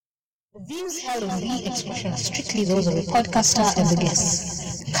The views held in the expression are strictly those of the podcaster and the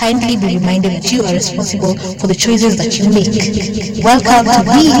guests. Kindly be reminded that you are responsible for the choices that you make. Welcome to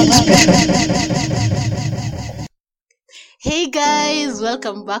the expression. Hey guys,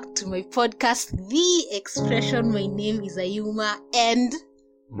 welcome back to my podcast, The Expression. My name is Ayuma and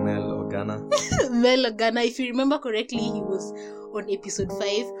Mel Ogana. Mel Ogana. If you remember correctly, he was on episode 5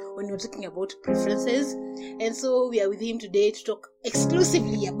 when we were talking about preferences, and so we are with him today to talk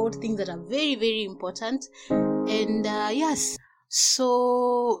exclusively about things that are very, very important. And yes,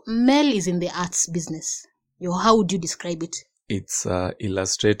 so Mel is in the arts business. How would you describe it? It's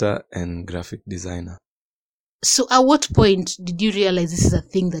illustrator and graphic designer. So at what point did you realize this is a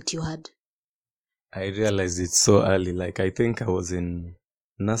thing that you had? I realized it so early. Like, I think I was in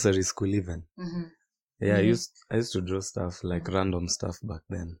nursery school even. Mm-hmm. Yeah, Mm-hmm. I used to draw stuff, like random stuff back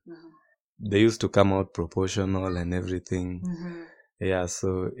then. Mm-hmm. They used to come out proportional and everything. Mm-hmm. Yeah,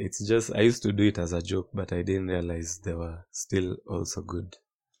 so it's just, I used to do it as a joke, but I didn't realize they were still also good.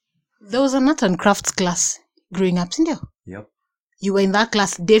 There was an art and crafts class growing up, didn't you? Yep. You were in that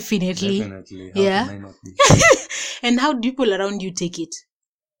class, definitely. Definitely. How Yeah. can I not be? And how do people around you take it?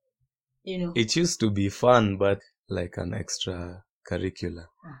 You know? It used to be fun, but like an extra curricular.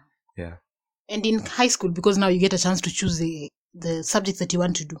 Yeah. And in high school, because now you get a chance to choose the subjects that you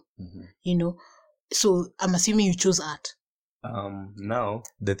want to do, you know. So I'm assuming you chose art. Now,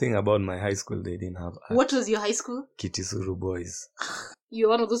 the thing about my high school, they didn't have art. What was your high school? Kitisuru boys. You're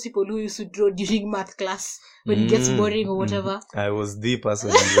one of those people who used to draw during math class when it gets boring or whatever. I was the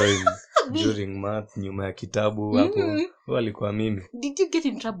person drawing during math, nyuma ya kitabu, hapo. Walikuwa mimi. Did you get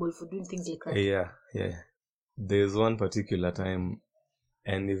in trouble for doing things like that? Yeah. There's one particular time,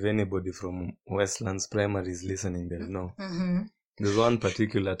 and if anybody from Westlands Primary is listening, they'll know. Mm-hmm. There's one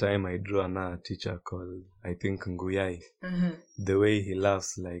particular time I drew a teacher called, I think, Nguyai. The way he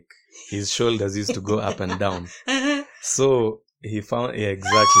laughs, like, his shoulders used to go up and down. So he found,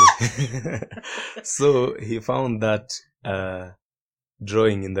 exactly. So he found that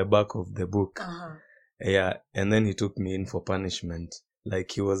drawing in the back of the book. Yeah, and then he took me in for punishment.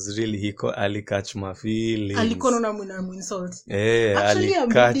 Like, he was really, he called Ali catch my feelings. Actually, I'm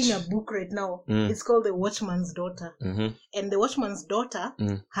reading a book right now. It's called The Watchman's Daughter. And The Watchman's Daughter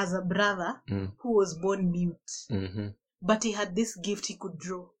has a brother who was born mute. But he had this gift, he could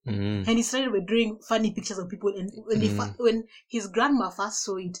draw. And he started by drawing funny pictures of people. And when his grandma first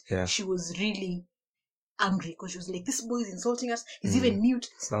saw it, she was really angry because she was like, this boy is insulting us. He's even mute.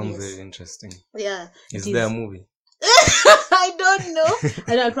 Sounds very interesting. Yeah. Is there a movie? I don't know.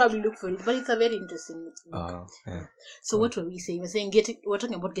 And I'll probably look for it. But it's a very interesting book. Yeah. So what were we saying? We're saying we're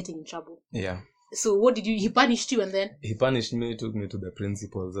talking about getting in trouble. Yeah. So what did he punished you and then? He punished me, took me to the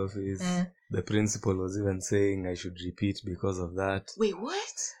principal's office. The principal was even saying I should repeat because of that. Wait,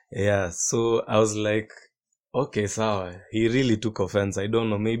 what? Yeah, so I was like, okay, sawa. He really took offense. I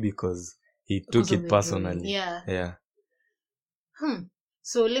don't know, maybe because he took it personally. Yeah.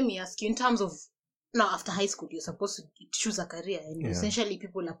 So let me ask you, in terms of, now after high school, you're supposed to choose a career, and essentially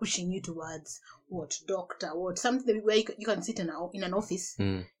people are pushing you towards what, doctor, what, something where you can sit in an office,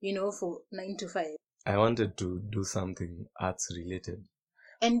 you know, for 9 to 5. I wanted to do something arts related.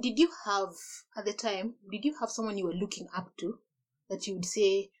 And did you have, at the time, someone you were looking up to that you would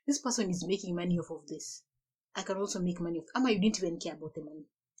say, this person is making money off of this, I can also make money off it? You didn't even care about the money?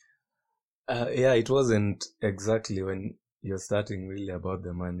 Yeah, it wasn't exactly when you're starting really about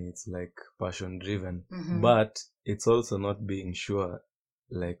the money. It's like passion driven, but it's also not being sure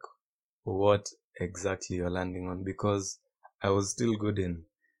like what exactly you're landing on, because I was still good in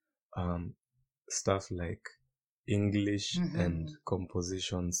stuff like English and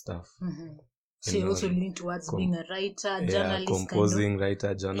composition stuff. So you're also leaning towards being a writer, journalist, composing,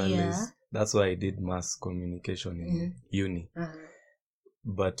 writer, journalist. That's why I did mass communication in uni.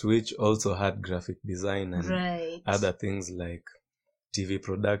 But which also had graphic design and other things like TV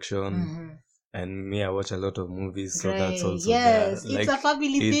production. And me, I watch a lot of movies, so that's also it's a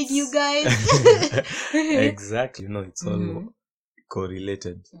family thing, you guys. Exactly. It's all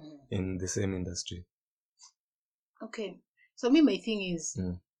correlated in the same industry. Okay. So my thing is,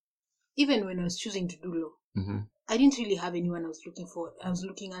 even when I was choosing to do law, I didn't really have anyone I was looking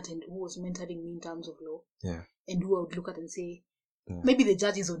at and who was mentoring me in terms of law. Yeah. And who I would look at and say, maybe the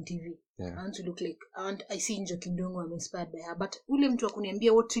judge is on TV. I want to look like, I see Njoki Ndongo, I'm inspired by her. But ule mtu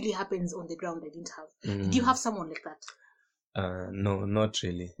akuniambia what really happens on the ground, I didn't have. Did you have someone like that? No, not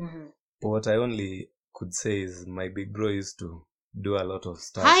really. What I only could say is my big bro used to do a lot of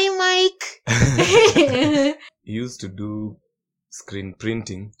stuff. Hi, Mike! He used to do screen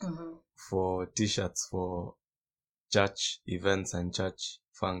printing for t-shirts for church events and church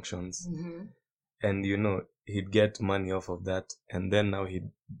functions. And he'd get money off of that, and then now he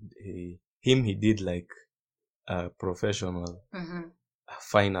did like professional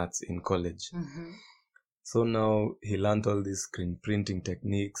fine arts in college. So now he learned all these screen printing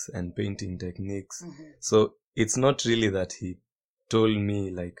techniques and painting techniques. So it's not really that he told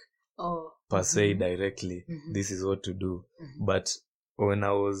me like per se directly this is what to do, but when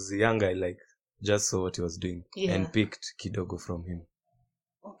I was young I like just saw what he was doing and picked kidogo from him.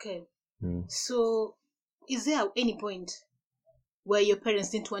 Okay. So is there any point where your parents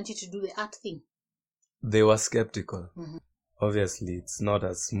didn't want you to do the art thing? They were skeptical. Obviously it's not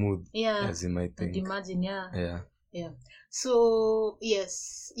as smooth as you might think. I'd imagine. Yeah. So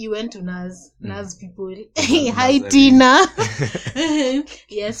yes, you went to NAS people. Hi Tina.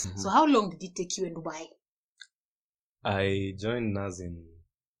 Yes. So how long did it take you and why? I joined NAS in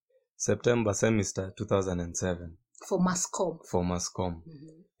September semester 2007. For mass comm.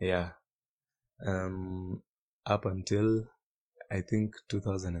 Yeah. Up until I think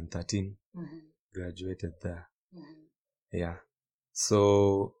 2013 graduated there. Yeah.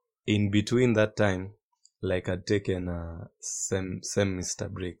 So in between that time, like I'd taken semester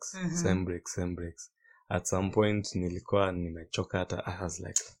breaks, sem breaks. At some point nilikuwa nimechoka hata. I was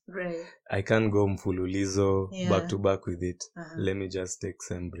like, I can't go mfululizo back to back with it. Let me just take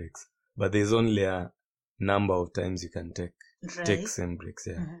sem breaks. But there's only a number of times you can take sem breaks.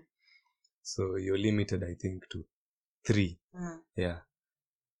 So you're limited, I think, to 3. Yeah.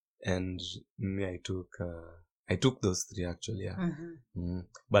 And me, I took those 3 actually.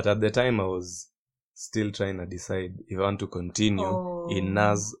 But at the time I was still trying to decide if I want to continue in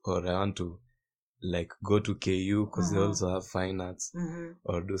NAS or I want to like go to KU because they also have fine arts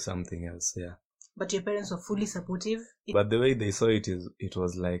or do something else. But your parents were fully supportive? But the way they saw it it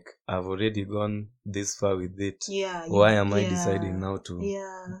was like, I've already gone this far with it. Why am I deciding now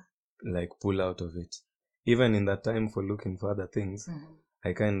to like pull out of it? Even in that time for looking for other things,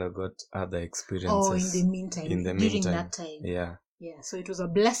 I kind of got other experiences. In the meantime. During that time. Yeah. So it was a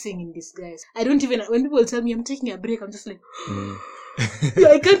blessing in disguise. I don't even, when people tell me I'm taking a break, I'm just like,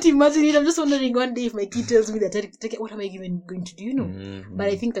 I can't imagine it. I'm just wondering one day if my kid tells me that I take it, what am I even going to do, But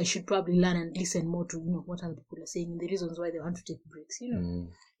I think I should probably learn and listen more to, what other people are saying and the reasons why they want to take breaks,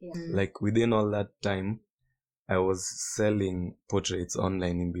 Like within all that time, I was selling portraits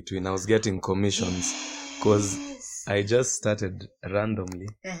online in between. I was getting commissions because I just started randomly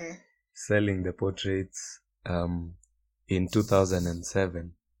selling the portraits in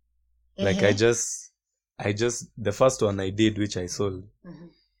 2007. Like I just the first one I did, which I sold,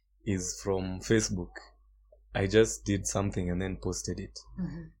 is from Facebook. I just did something and then posted it.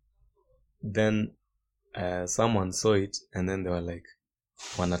 Then someone saw it and then they were like,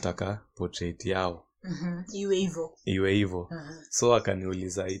 wanataka portrait yao. Iwe hivo. So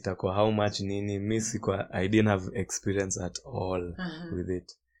akaniuliza itakuwa how much nini. Mi I didn't have experience at all with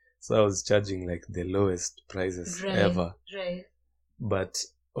it. So I was charging like the lowest prices ever. But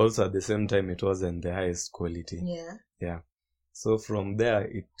also at the same time it wasn't the highest quality. Yeah. So from there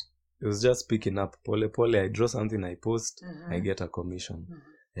it was just picking up. Pole pole, I draw something, I post, I get a commission.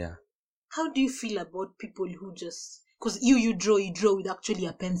 Yeah. How do you feel about people who just, because you draw with actually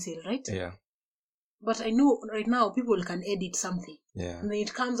a pencil, right? Yeah. But I know right now people can edit something. Yeah. And then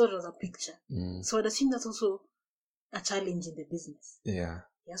it comes out as a picture. So I think that's also a challenge in the business. Yeah.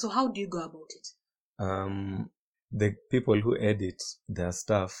 So how do you go about it? The people who edit their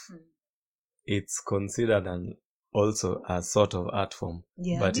stuff, it's considered also a sort of art form.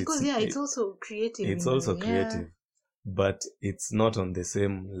 But because it's also creative. It's also creative. But it's not on the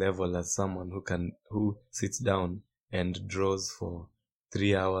same level as someone who sits down and draws for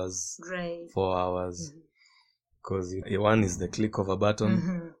 3 hours, 4 hours. Because one is the click of a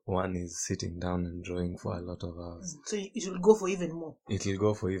button, one is sitting down and drawing for a lot of hours. So it will go for even more. It will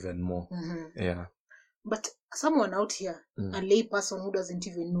go for even more. Yeah. But someone out here, a lay person who doesn't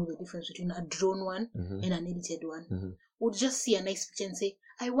even know the difference between a drawn one and an edited one, would just see a nice picture and say,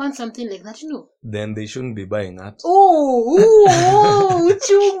 I want something like that, Then they shouldn't be buying art.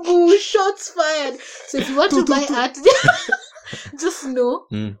 Chungu, shots fired. So if you want to buy art, just know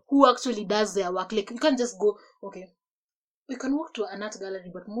who actually does their work. Like, you can't just go, okay, we can walk to an art gallery,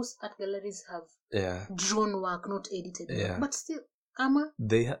 but most art galleries have drawn work, not edited work. But still,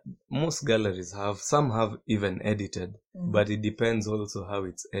 most galleries some have even edited, but it depends also how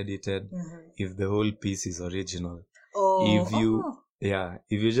it's edited, if the whole piece is original. If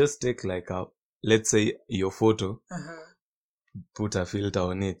you just take like let's say your photo, put a filter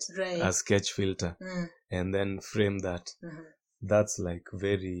on it, a sketch filter, and then frame that. That's like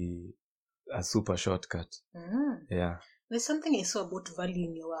a super shortcut. Yeah. There's something I saw about value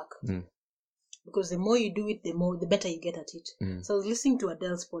in your work. Because the more you do it, the better you get at it. So I was listening to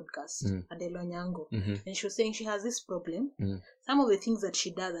Adele's podcast, Adele Onyango, and she was saying she has this problem. Some of the things that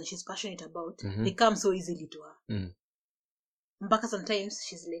she does and she's passionate about, they come so easily to her. Mpaka sometimes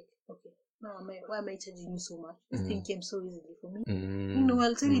she's like, okay, why am I charging you so much? This thing came so easily for me.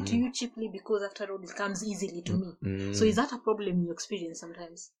 I'll sell it to you cheaply because after all, it comes easily to me. So is that a problem you experience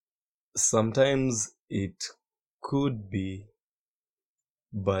sometimes? Sometimes it could be,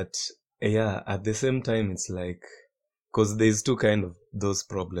 but yeah, at the same time, it's like, because there's two kind of those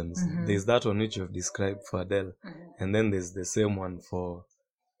problems. There's that one which you've described for Adele, and then there's the same one for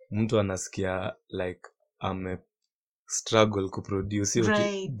mtu anasikia like struggle to produce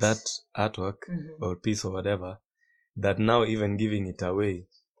that artwork or piece or whatever, that now even giving it away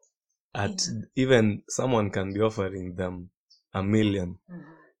even someone can be offering them $1 million,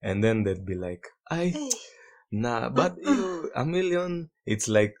 and then they'd be like, nah, but $1 million, it's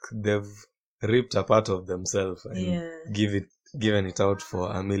like they've ripped a part of themselves and given it out for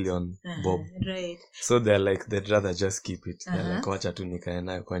 $1 million bob. Right. So they're like, they'd rather just keep it. They're like, wacha tu nikae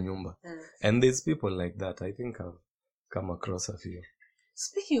nayo kwa nyumba. And there's people like that. I think I've come across a few.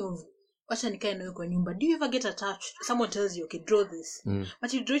 Speaking of wacha nikae nayo kwa nyumba, do you ever get attached? Someone tells you, okay, draw this.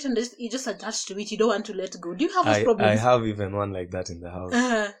 But you draw it and you just attach to it. You don't want to let go. Do you have those problems? I have even one like that in the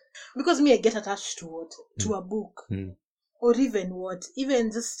house. Because me, I get attached to what? To a book. Or even what?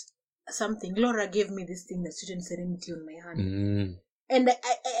 Even just something. Laura gave me this thing that student serenity on my hand. And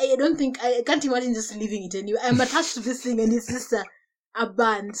I don't think, I can't imagine just leaving it anyway. I'm attached to this thing and it's just a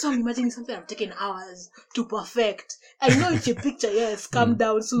band. So I'm imagining something I've taken hours to perfect. I know it's a picture, yes, calm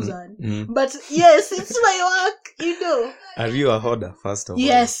down, Susan. But yes, it's my work, Are you a hoarder, first of all?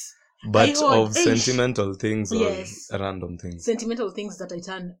 Yes. But of sentimental things or random things? Sentimental things that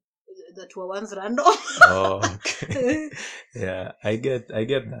that were once random. Oh, okay. Yeah, I get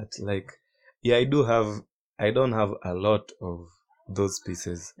that. Like, yeah, I don't have a lot of those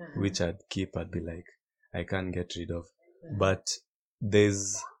pieces which I'd be like, I can't get rid of. But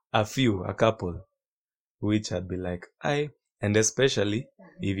there's a couple which I'd be like, and especially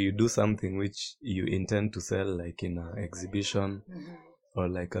if you do something which you intend to sell, like in an exhibition or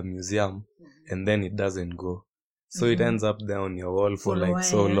like a museum, and then it doesn't go. So it ends up there on your wall for like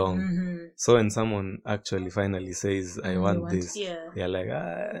so long. So when someone actually finally says, I want this, you're like,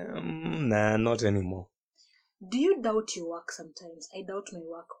 nah, not anymore. Do you doubt your work sometimes? I doubt my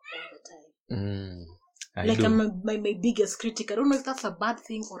work all the time. I do. I'm my biggest critic. I don't know if that's a bad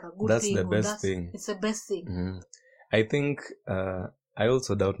thing or a good thing. That's the best thing. It's the best thing. I think I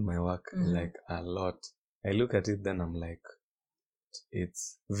also doubt my work like a lot. I look at it, then I'm like,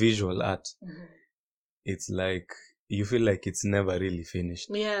 it's visual art. It's like, you feel like it's never really finished.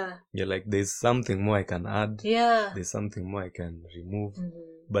 Yeah. You're like, there's something more I can add. Yeah. There's something more I can remove.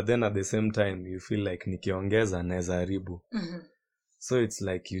 But then at the same time, you feel like nikiongeza naeza haribu. So it's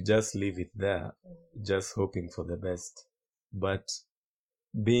like you just leave it there, just hoping for the best. But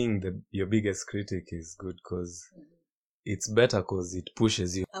being your biggest critic is good because it's better because it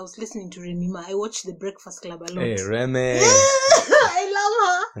pushes you. I was listening to Remy Ma. I watched The Breakfast Club a lot. Hey, Remy. I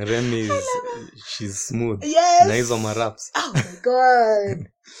love her. Remy she's smooth. Yes. Na hizo maraps. Oh my God.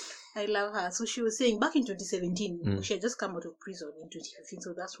 I love her. So she was saying back in 2017, she had just come out of prison in 2015.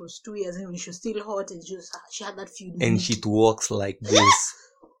 So that was 2 years in when she was still hot and she had that feud. And she talks like this.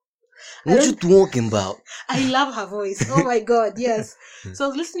 What you talking about? I love her voice. Oh my God, yes. So I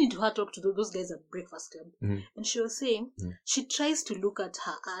was listening to her talk to those guys at Breakfast Club. And she was saying she tries to look at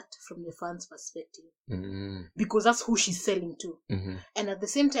her art from the fans' perspective. Because that's who she's selling to. And at the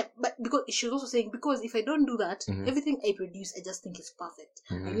same time, but because she was also saying, because if I don't do that, everything I produce, I just think is perfect.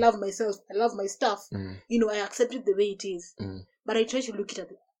 I love myself. I love my stuff. I accept it the way it is. But I try to look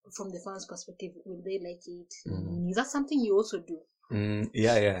at it from the fans' perspective. Will they like it? Is that something you also do?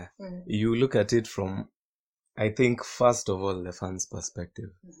 Yeah. You look at it from, I think, first of all, the fans' perspective.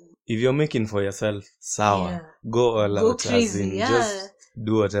 If you're making for yourself, sawa, go all out, crazy, just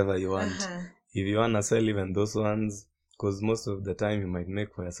do whatever you want. If you want to sell even those ones, because most of the time you might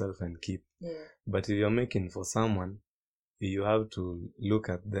make for yourself and keep. But if you're making for someone, you have to look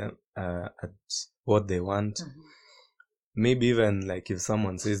at them, at what they want. Maybe even like if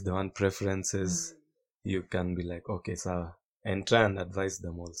someone says they want preferences, you can be like, okay, sawa. And try and advise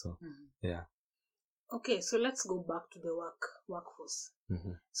them also. Yeah. Okay, so let's go back to the workforce.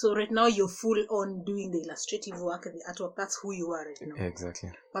 So right now you're full on doing the illustrative work and the artwork. That's who you are right now.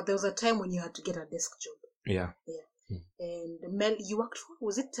 Exactly. But there was a time when you had to get a desk job. Yeah. And Mel, you worked for,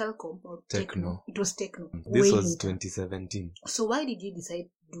 was it Telcom or Techno? It was Techno. This was 2017. So why did you decide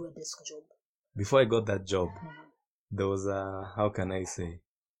to do a desk job? Before I got that job, there was how can I say,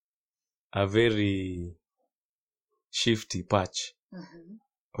 a very shifty patch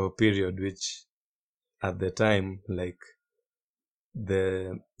or period, which at the time, like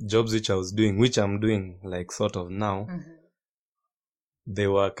the jobs which I was doing, which I'm doing like sort of now, they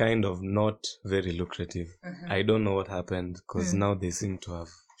were kind of not very lucrative. I don't know what happened, because now they seem to have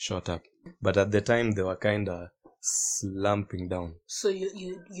shot up. But at the time, they were kind of slumping down. So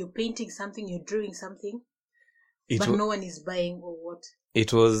you're painting something, you're drawing something, but no one is buying, or what?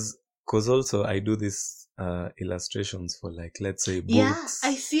 It was because also I do this illustrations for, like, let's say, books. Yeah,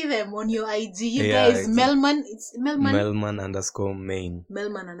 I see them on your IG. You guys, Melman, it's Melman. Melman_Maine.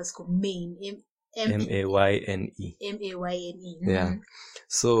 Melman_Maine. Mayne. Mayne. Yeah.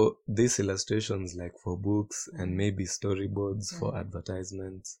 So these illustrations, like for books and maybe storyboards for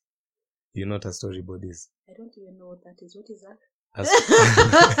advertisements. You know what a storyboard is? I don't even know what that is. What is that?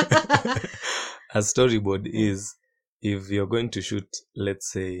 A storyboard is, if you're going to shoot,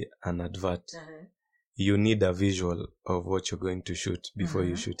 let's say, an advert, you need a visual of what you're going to shoot before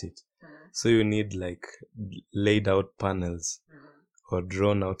you shoot it. So you need like laid out panels or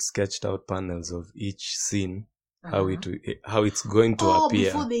drawn out, sketched out panels of each scene, how it's going to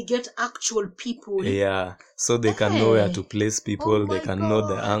appear. Before they get actual people. Yeah, so they can know where to place people. They can know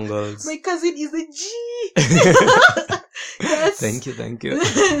the angles. My cousin is a G. Yes. Thank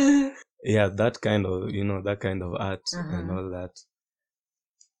you. Yeah, that kind of, that kind of art and all that.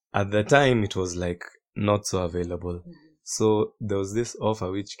 At the time, it was like not so available. So there was this offer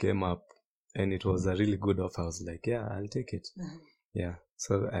which came up, and it was a really good offer. I was like, yeah, I'll take it. Yeah,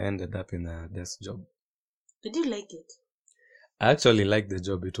 so I ended up in a desk job. Did you like it? I actually liked the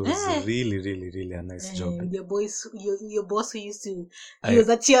job. It was really, really, really a nice job. Your boss who used to, he was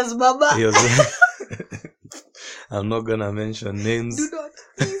a cheers baba. He was, I'm not gonna mention names. Do not,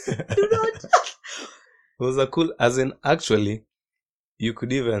 please, do not. It was a cool, as in, actually, you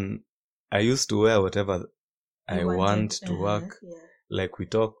could even, I used to wear whatever I want to work. Yeah. Like, we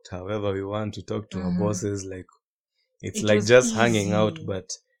talked however we want to talk to our bosses. Like, it's like just easy. Hanging out,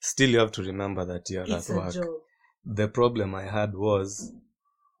 but still you have to remember that you're at work. The problem I had was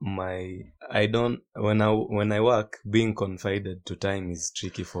when I work, being confided to time is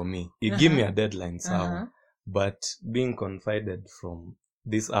tricky for me. You give me a deadline, but being confided from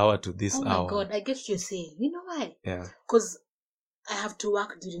this hour to this hour. Oh my God, I get what you're saying. You know why? Yeah. Because I have to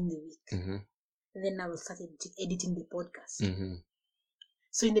work during the week. And then I will start editing the podcast.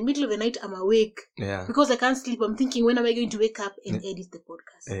 So in the middle of the night, I'm awake. Yeah. Because I can't sleep. I'm thinking, when am I going to wake up and edit the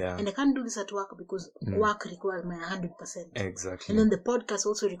podcast? Yeah. And I can't do this at work because work requires my 100%. Exactly. And then the podcast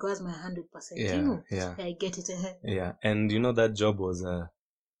also requires my 100%. Yeah. Yeah. I get it. Yeah. And that job was,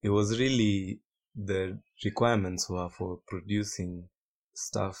 it was really, the requirements were for producing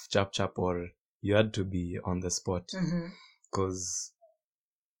stuff chap, or you had to be on the spot. Because,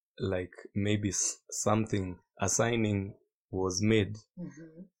 like, maybe something, a signing was made,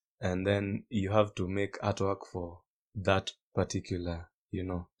 and then you have to make artwork for that particular,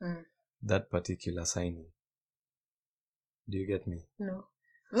 that particular signing. Do you get me? No.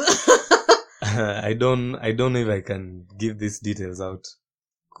 I don't know if I can give these details out,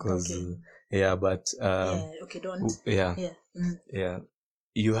 because but don't. Yeah.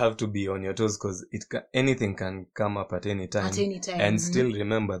 You have to be on your toes, because anything can come up at any time. And still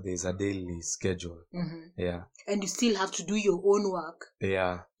remember, there's a daily schedule. Yeah. And you still have to do your own work.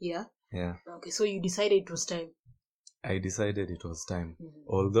 Yeah. Yeah? Yeah. Okay, so you decided it was time. I decided it was time.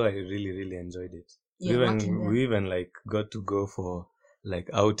 Although I really, really enjoyed it. Yeah, we even like got to go for like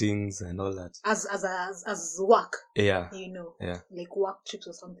outings and all that. As work. Yeah. Yeah. Like work trips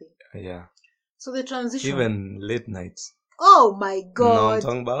or something. Yeah. So the transition. Even late nights. Oh my God. You know what I'm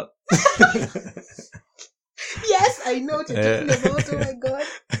talking about? Yes, I know what you're talking about. Oh my God.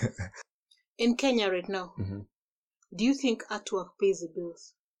 In Kenya right now, do you think artwork pays the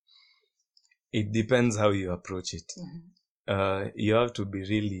bills? It depends how you approach it. You have to be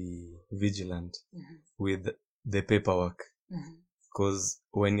really vigilant with the paperwork. Because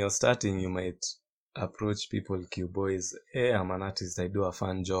when you're starting, you might approach people, boys, hey, I'm an artist, I do a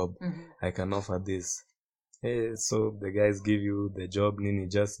fun job, I can offer this. Hey, so the guys give you the job, Nini,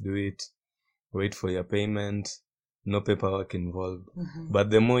 just do it, wait for your payment, no paperwork involved.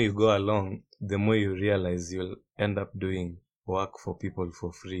 But the more you go along, the more you realize you'll end up doing work for people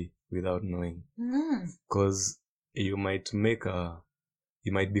for free without knowing. Because you might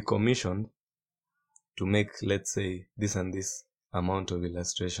be commissioned to make, let's say, this and this amount of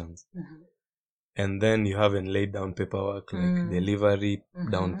illustrations. And then you haven't laid down paperwork like delivery,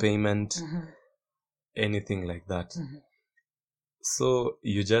 down payment, anything like that. So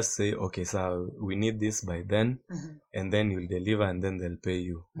you just say, okay, so we need this by then, and then you'll deliver, and then they'll pay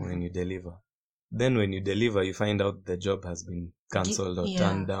you when you deliver. Then when you deliver, you find out the job has been cancelled or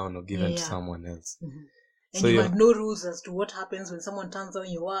turned down or given to someone else. And so you had no rules as to what happens when someone turns down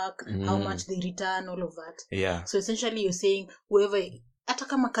your work, how much they return, all of that. Yeah. So essentially you're saying whoever, hata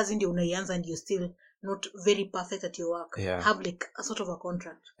kama kazi ndio unaianza and you're still not very perfect at your work, have like a sort of a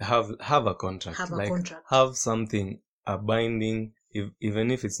contract. Have a contract. Have something, a binding,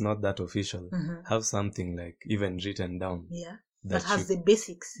 even if it's not that official. Have something like even written down. Yeah. That has the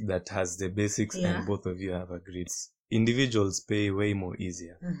basics. That has the basics, and both of you have agreed. Individuals pay way more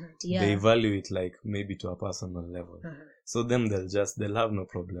easier. They value it like maybe to a personal level. So them they'll have no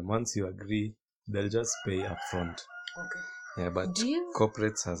problem. Once you agree, they'll just pay up front. Okay. Yeah, but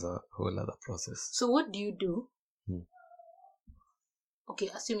corporates has a whole other process. So what do you do? Okay,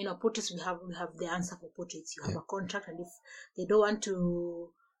 assuming our portraits, we have the answer for portraits. You have a contract, and if they don't want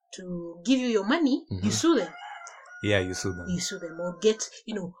to give you your money, you sue them. Yeah, you sue them. You sue them, or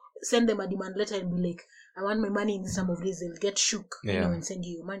send them a demand letter and be like, I want my money in this number of days. They'll get shook, and send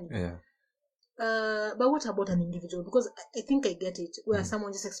you your money. Yeah. But what about an individual? Because I think I get it, where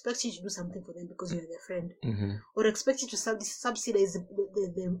someone just expects you to do something for them because you're their friend, or expects you to subsidize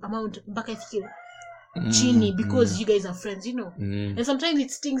the amount back chini because you guys are friends, and sometimes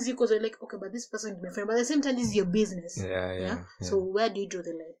it stings you because you're like, okay, but this person is my friend, but at the same time this is your business. Yeah. So where do you draw the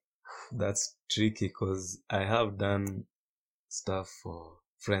line? That's tricky because I have done stuff for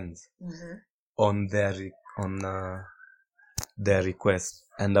friends on their request,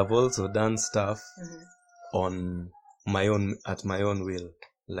 and I've also done stuff on my own, at my own will.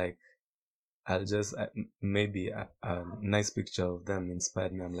 Like I'll just maybe a nice picture of them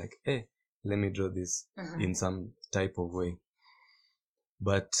inspired me. I'm like, hey, let me draw this in some type of way.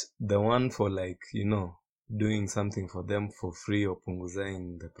 But the one for like, doing something for them for free or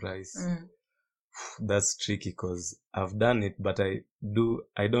punguzaing the price, that's tricky because I've done it, but I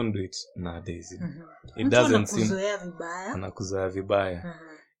don't do it nowadays. It doesn't seem anakuzoea vibaya.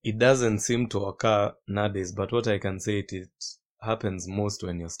 It doesn't seem to occur nowadays, but what I can say it happens most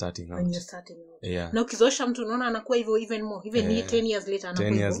when you're starting out. Yeah. Na ukizoesha mtu unaona anakuwa hivyo even more, even 10 years later anakuwa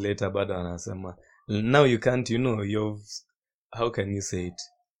 10 years later bado anasema now you can't, how can you say it,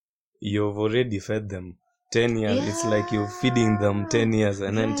 you've already fed them 10 years. It's like you're feeding them 10 years,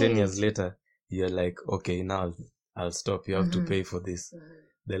 and then 10 years later you're like, okay, now I'll stop, you have to pay for this.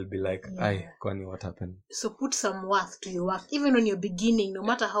 They'll be like, kwani what happened? So put some worth to your work, even when you're beginning, no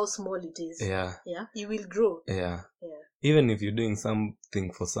matter how small it is. Yeah, you will grow. Even if you're doing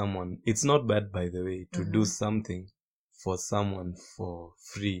something for someone, it's not bad, by the way, to do something for someone for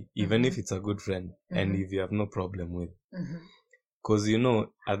free, even if it's a good friend, and if you have no problem with, because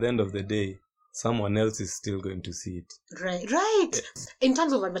at the end of the day, someone else is still going to see it. Right. In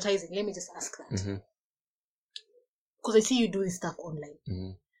terms of advertising, let me just ask that, because I see you do this stuff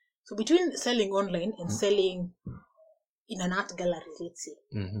online. So between selling online and selling in an art gallery, let's say,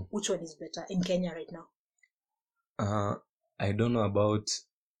 which one is better in Kenya right now? I don't know about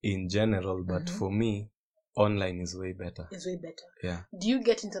in general, but for me, online is way better. It's way better. Yeah. Do you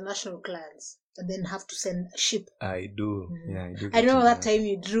get international clients and then have to ship? I do. Yeah, I do. I remember that time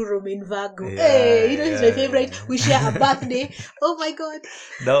you drew Romain Virgo. Hey, he's my favorite. We share a birthday. Oh my God.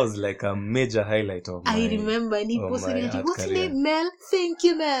 That was like a major highlight of my, I remember, and he posted it. What's his name? Mel? Thank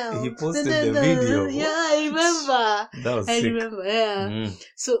you, Mel. He posted the video. Yeah, I remember. That was sick. I remember, yeah.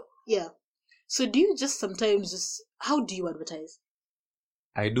 So, yeah. So do you just sometimes how do you advertise?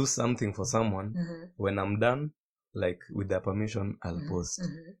 I do something for someone. When I'm done, like with their permission, I'll post.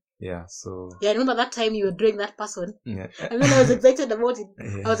 Yeah, so... Yeah, I remember that time you were doing that person. Yeah. And then I was excited about it.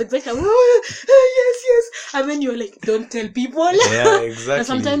 I was excited. Yes. And then you were like, don't tell people. Yeah, exactly. And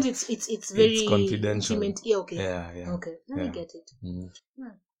sometimes it's very confidential. Intimate. Yeah, okay. Yeah. Okay, I get it.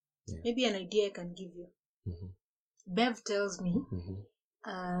 Maybe an idea I can give you. Bev tells me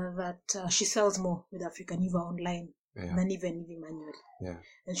that she sells more with African Eva online than even manually. Yeah.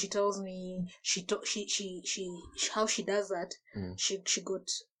 And she tells me how she does that.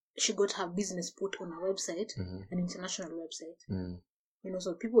 She got her business put on a website, an international website.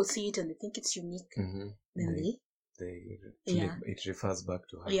 So people see it and they think it's unique. Then it refers back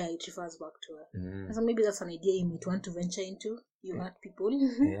to her. Yeah, it refers back to her. And so maybe that's an idea you might want to venture into. You art people.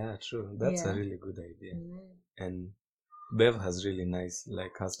 Yeah, true. That's a really good idea. And Bev has really nice,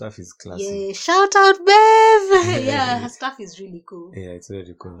 like her stuff is classy. Yeah, shout out Bev! Yeah, her stuff is really cool. Yeah, it's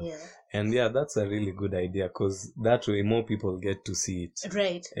very cool. Yeah. And that's a really good idea because that way more people get to see it.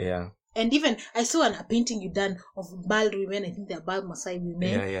 Right. Yeah. And even I saw a painting you done of bald women. I think they're bald Maasai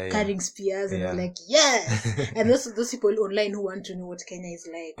women carrying spears, and I was like, yes. And those people online who want to know what Kenya is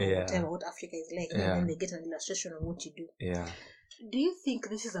like, or whatever, what Africa is like, and then they get an illustration of what you do. Yeah. Do you think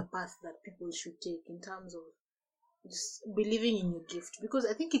this is a path that people should take in terms of just believing in your gift? Because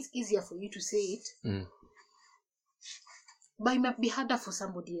I think it's easier for you to say it, but it might be harder for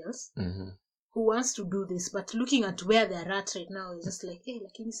somebody else. Who wants to do this, but looking at where they're at right now is just like, hey,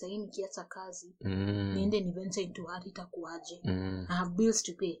 lakini sahi nikiacha kazi niende ni venture into art itakuaje? I have bills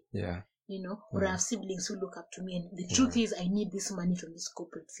to pay, you know, or I have siblings who look up to me, and the truth is I need this money from this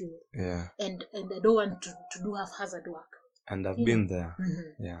corporate field, and I don't want to do haphazard work, and I've been there.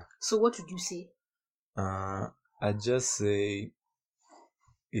 So what would you say? I just say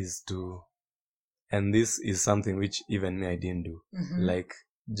is to, and this is something which even me I didn't do, like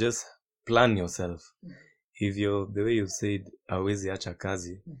just plan yourself. If you're the way you said hawezi acha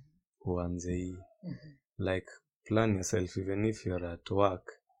kazi uanze hii, like plan yourself. Even if you're at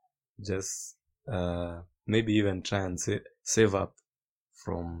work, just maybe even try and save up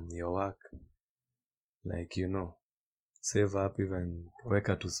from your work, like, you know, save up, even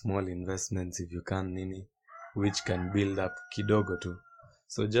weka to small investments if you can, nini, which can build up kidogo too.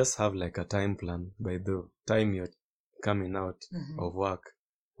 So just have like a time plan. By the time you're coming out of work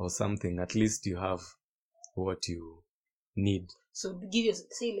or something, at least you have what you need. So give yourself,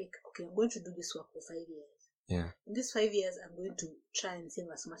 say like, okay, I'm going to do this work for 5 years. In these 5 years, I'm going to try and save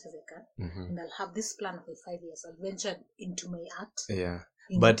as much as I can, and I'll have this plan for 5 years. I'll venture into my art.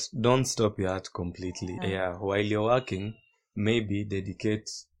 But don't stop your art completely. While you're working, maybe dedicate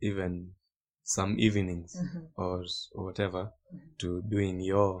even some evenings or whatever to doing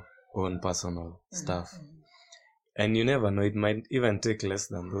your own personal stuff. And you never know, it might even take less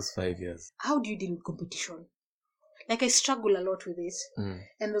than those 5 years. How do you deal with competition? Like, I struggle a lot with this. And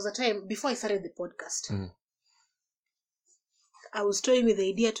there was a time, before I started the podcast, I was toying with the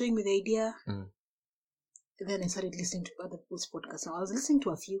idea. Then I started listening to other people's podcasts. Now, I was listening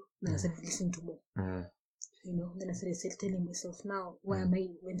to a few, then I started listening to more. You know, then I started telling myself, now, why am I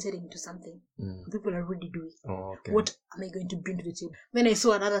venturing into something? People are already doing. What am I going to bring to the table? Then I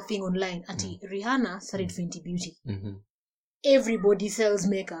saw another thing online. Rihanna started Fenty Beauty. Everybody sells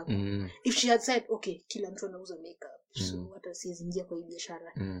makeup. If she had said, okay, kila mtu anauza makeup, so hata siwezi ingia kwa hii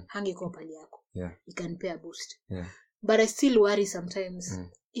biashara, hangekuwa pali yako. You can pay a boost. But I still worry sometimes.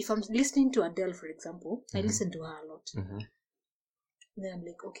 If I'm listening to Adele, for example, I listen to her a lot. Then I'm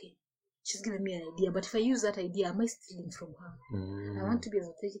like, okay, she's given me an idea, but if I use that idea, am I stealing from her? I want to be as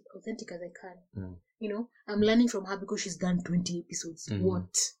authentic as I can. You know, I'm learning from her because she's done 20 episodes.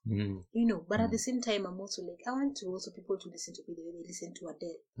 What? You know, but at the same time, I'm also like, I want to also people to listen to me the way they listen to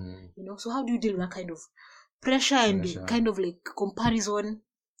Adele. You know, so how do you deal with that kind of pressure and kind of like comparison?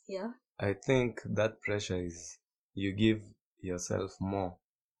 I think that pressure is you give yourself more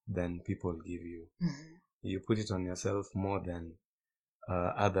than people give you. You put it on yourself more than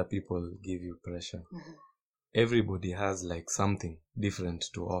other people give you pressure. Everybody has like something different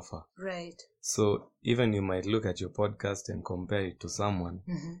to offer. So even you might look at your podcast and compare it to someone,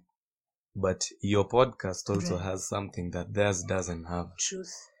 but your podcast also has something that theirs doesn't have.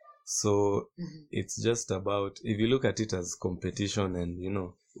 So it's just about, if you look at it as competition and, you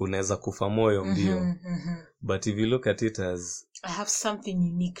know, unaweza kufa moyo mbio. But if you look at it as, I have something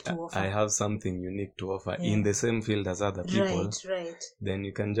unique to offer. I have something unique to offer in the same field as other people. Then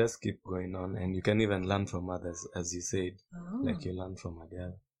you can just keep going on, and you can even learn from others, as you said. Like you learn from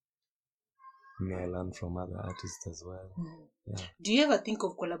Adele. May I learn from other artists as well. Do you ever think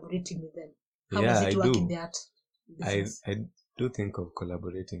of collaborating with them? How does it work in the art business? I do think of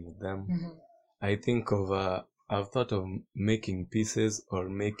collaborating with them. I think of I've thought of making pieces or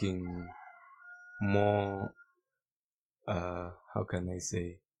making more how can I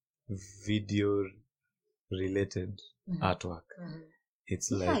say, video related artwork.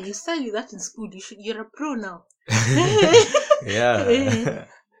 It's like, you studied that in school. You're a pro now. That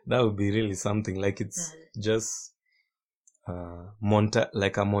would be really something. Like, it's just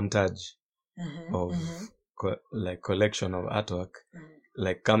like a montage of like collection of artwork,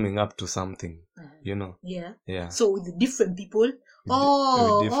 like coming up to something, you know. So with the different people,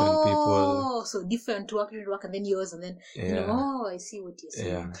 with different people, so different work and then yours, and then you know, I see what you're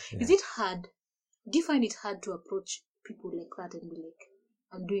saying. Is it hard? Do you find it hard to approach people like that and be like,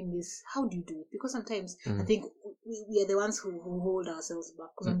 I'm doing this? How do you do it? Because sometimes I think we are the ones who hold ourselves back,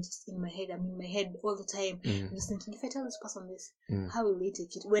 because I'm just in my head all the time. I'm just thinking, if I tell this person this, how will they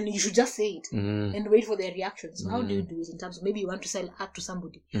take it? When you should just say it and wait for their reaction. So how do you do it in terms of, maybe you want to sell art to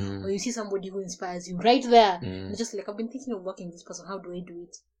somebody, or you see somebody who inspires you right there, and just like, I've been thinking of working with this person, how do I do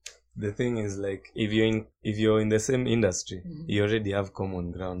it? the thing is like if you're in the same industry, you already have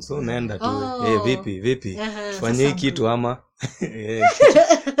common ground. So naenda tu vipi fanye hii kitu ama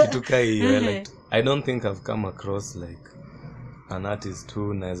kitu kai hiyo. Like I don't think I've come across like an artist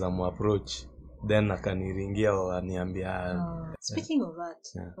who naweza mu-approach then akaniringia au aniambia. Speaking of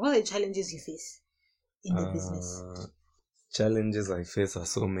that, what are the challenges you face in the business? Challenges I face are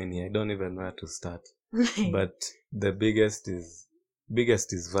so many. I don't even know where to start. But the biggest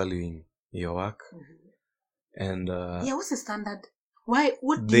is valuing your work. And what's the standard? What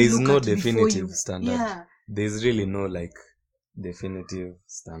do there's you look no at definitive you... standard. Yeah. There's really no like definitive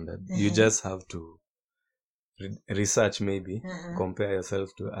standard. You just have to research, maybe compare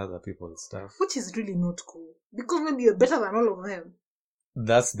yourself to other people's stuff, which is really not cool because maybe you're better than all of them.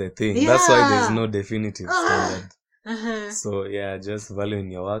 That's the thing. That's why there's no definitive standard. So just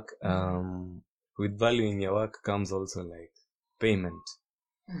valuing your work. With valuing your work comes also like payment,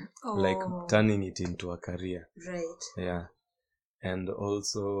 like turning it into a career, right? And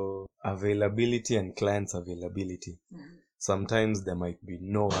also availability and clients availability. Sometimes there might be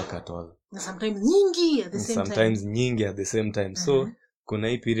no work at all, sometimes nyingi at the same time. So kuna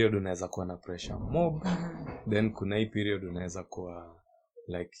hii period unaweza kuwa na pressure mob, then kuna hii period unaweza kuwa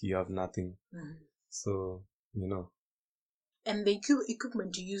like you have nothing. So you know. And the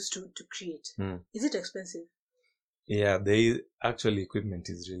equipment you use to create, is it expensive? Yeah, actually equipment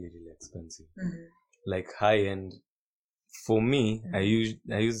is really, really expensive. Like high end. For me, I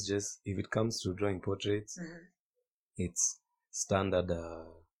use just, if it comes to drawing portraits, it's standard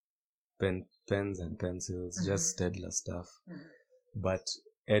pens and pencils, just Stedler stuff. But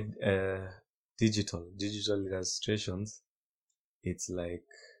digital illustrations, it's like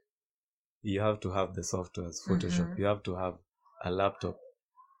you have to have the softwares, Photoshop. You have to have a laptop.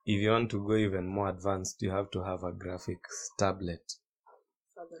 If you want to go even more advanced, you have to have a graphics tablet.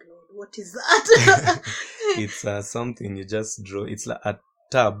 Father Lord, what is that? It's something you just draw. It's like a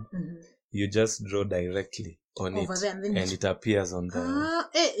tab. You just draw directly on over it, there, and it appears on the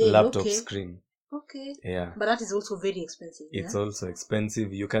laptop screen. Okay. Yeah. But that is also very expensive. It's also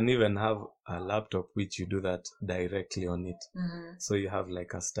expensive. You can even have a laptop which you do that directly on it. So you have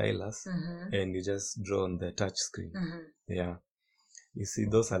like a stylus and you just draw on the touch screen. Yeah. You see,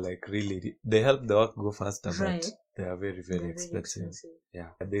 those are like really, they help the work go faster, right. But they are very, very expensive.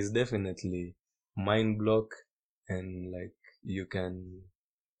 Yeah. There's definitely mind block, and like you can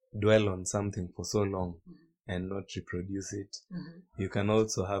dwell on something for so long and not reproduce it. You can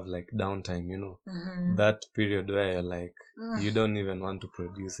also have like downtime, you know, that period where you're like, you don't even want to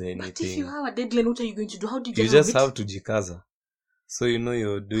produce anything. But if you have a deadline, what are you going to do? How do you get You just have to jikaza. So you know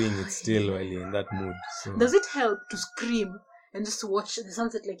you're doing it still while you're in that mood. So. Does it help to scream and just watch the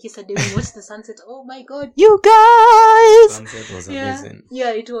sunset like yesterday? We watched the sunset. Oh my God, you guys! Sunset was amazing.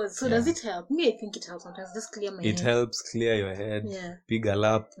 Yeah, it was. So does it help? Me, I think it helps sometimes. Just clear my head. It helps clear your head. Piga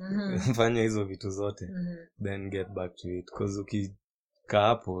lap. Fanya hizo vitu zote. Then get back to it. Because ukikaa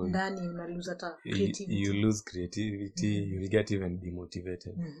hapo, ndani una lose creativity. You lose creativity. You will get even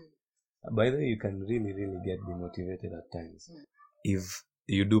demotivated. By the way, you can really, really get demotivated at times. If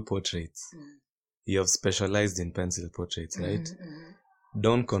you do portraits, you have specialized in pencil portraits, right?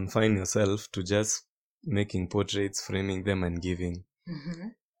 Don't confine yourself to just making portraits, framing them and giving.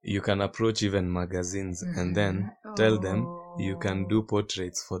 You can approach even magazines and then tell them you can do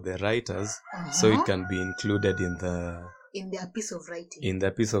portraits for the writers, so it can be included in their piece of writing. In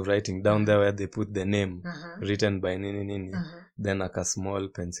their piece of writing, down there where they put the name written by Nini, then like a small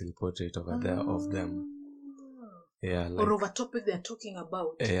pencil portrait over there of them. Yeah, like, or of a topic they're talking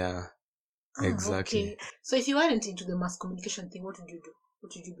about. Yeah, exactly. Okay. So if you weren't into the mass communication thing, what would you do?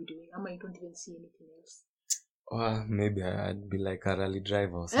 What would you be doing? I don't even see anything else. Well, maybe I'd be like a rally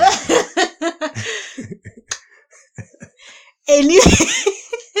driver or something. Anyway.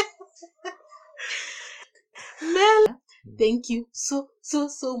 Mel, thank you so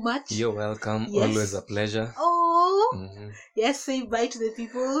much. You're welcome. Yes. Always a pleasure. Yes, say bye to the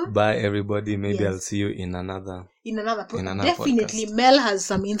people. Bye everybody. Maybe I'll see you in another definitely podcast. Mel has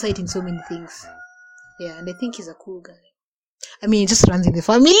some insight in so many things. Yeah, and I think he's a cool guy. I mean, he just runs in the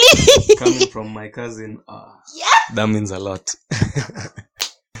family. Coming from my cousin, that means a lot.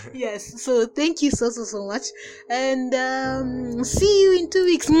 Yes, so thank you so much, and see you in 2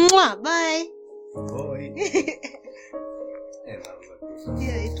 weeks. Mwah, bye. Boy.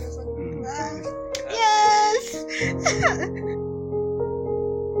 Yeah, it was a good one. Yes.